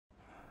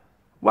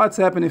What's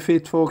happening,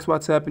 fit folks?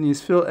 What's happening is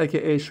Phil,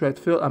 aka Shred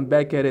Phil. I'm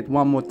back at it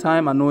one more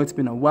time. I know it's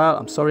been a while.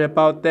 I'm sorry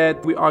about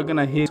that. We are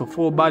gonna hit a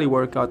full body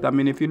workout. I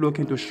mean, if you're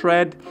looking to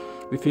shred,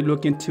 if you're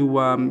looking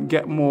to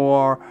get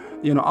more,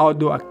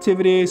 outdoor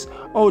activities,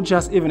 or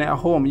just even at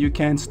home, you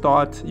can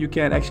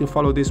actually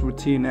follow this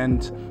routine,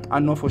 and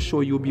I know for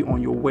sure you'll be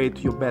on your way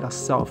to your better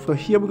self. So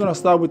here we're gonna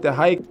start with the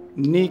high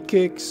knee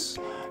kicks.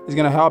 It's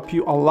gonna help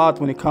you a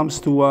lot when it comes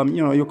to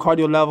your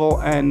cardio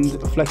level and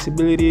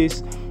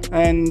flexibilities,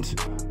 and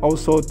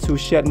also to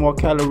shed more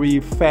calorie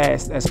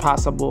fast as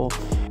possible.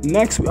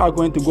 Next, we are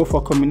going to go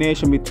for a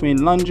combination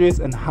between lunges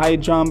and high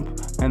jump,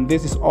 and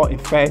this is all in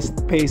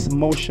fast-paced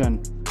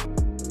motion.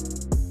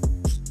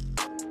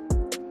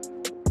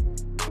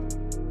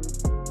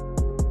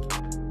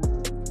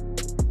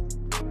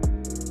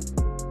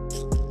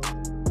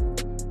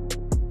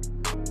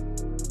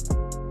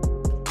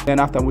 Then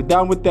after we're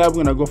done with that,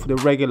 we're gonna go for the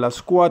regular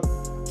squat.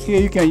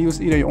 Here you can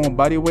use either your own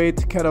body weight,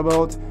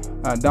 kettlebells,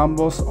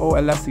 dumbbells, or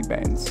elastic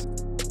bands.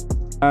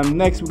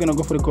 Next, we're gonna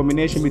go for the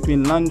combination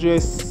between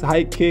lunges,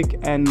 high kick,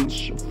 and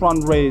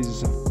front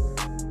raise.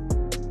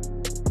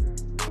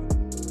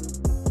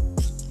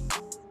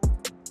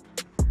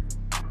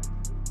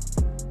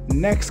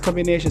 Next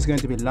combination is going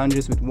to be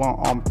lunges with one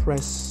arm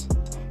press.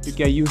 You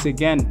can use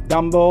again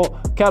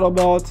dumbbell,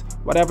 kettlebell,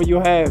 whatever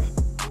you have.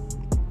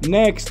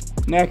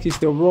 Next is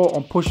the row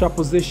on push-up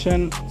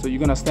position. So you're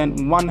gonna stand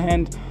on one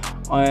hand,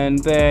 and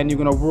then you're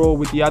gonna roll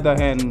with the other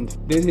hand.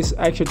 This is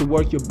actually to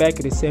work your back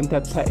at the same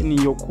time tightening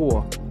your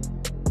core.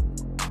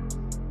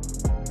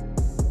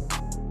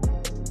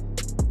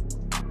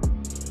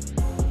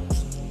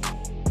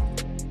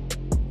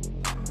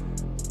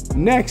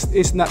 Next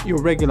is not your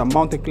regular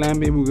mountain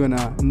climbing. We're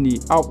gonna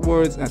knee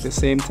outwards, and at the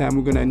same time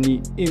we're gonna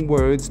knee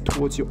inwards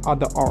towards your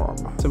other arm.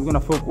 So we're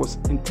gonna focus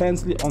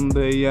intensely on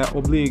the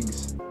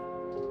obliques.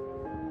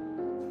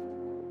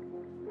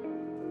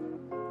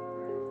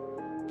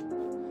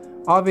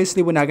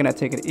 Obviously, we're not gonna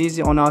take it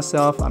easy on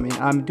ourselves. I mean,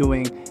 I'm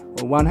doing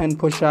one hand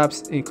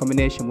push-ups in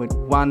combination with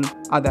one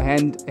other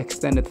hand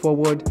extended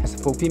forward. As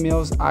for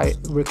females, I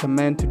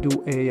recommend to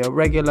do a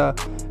regular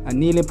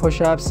kneeling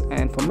push-ups,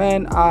 and for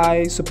men,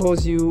 I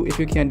suppose if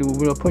you can do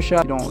real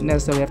push-ups, you don't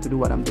necessarily have to do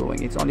what I'm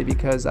doing. It's only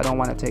because I don't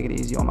want to take it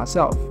easy on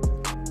myself.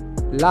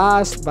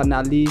 Last but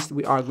not least,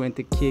 we are going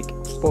to kick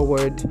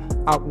forward,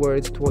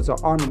 outwards towards our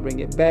arm and bring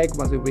it back.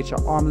 Once we reach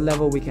our arm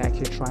level, we can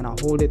actually try and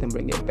hold it and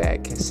bring it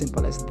back. As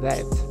simple as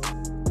that.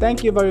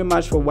 Thank you very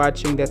much for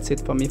watching. That's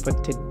it for me for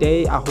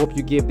today. I hope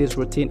you give this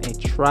routine a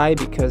try,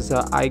 because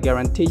I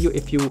guarantee you,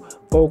 if you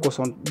focus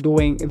on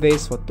doing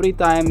this for 3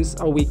 times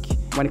a week,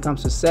 when it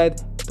comes to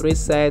 3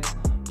 sets,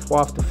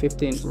 12 to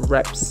 15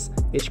 reps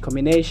each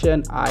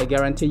combination, I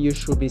guarantee you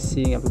should be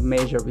seeing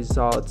major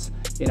results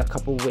in a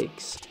couple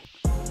weeks.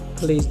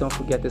 Please don't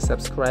forget to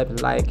subscribe,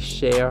 like,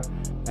 share,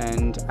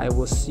 and I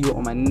will see you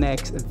on my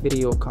next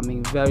video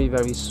coming very,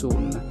 very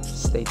soon.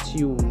 Stay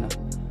tuned.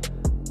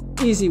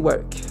 Easy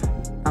work.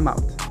 I'm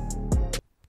out.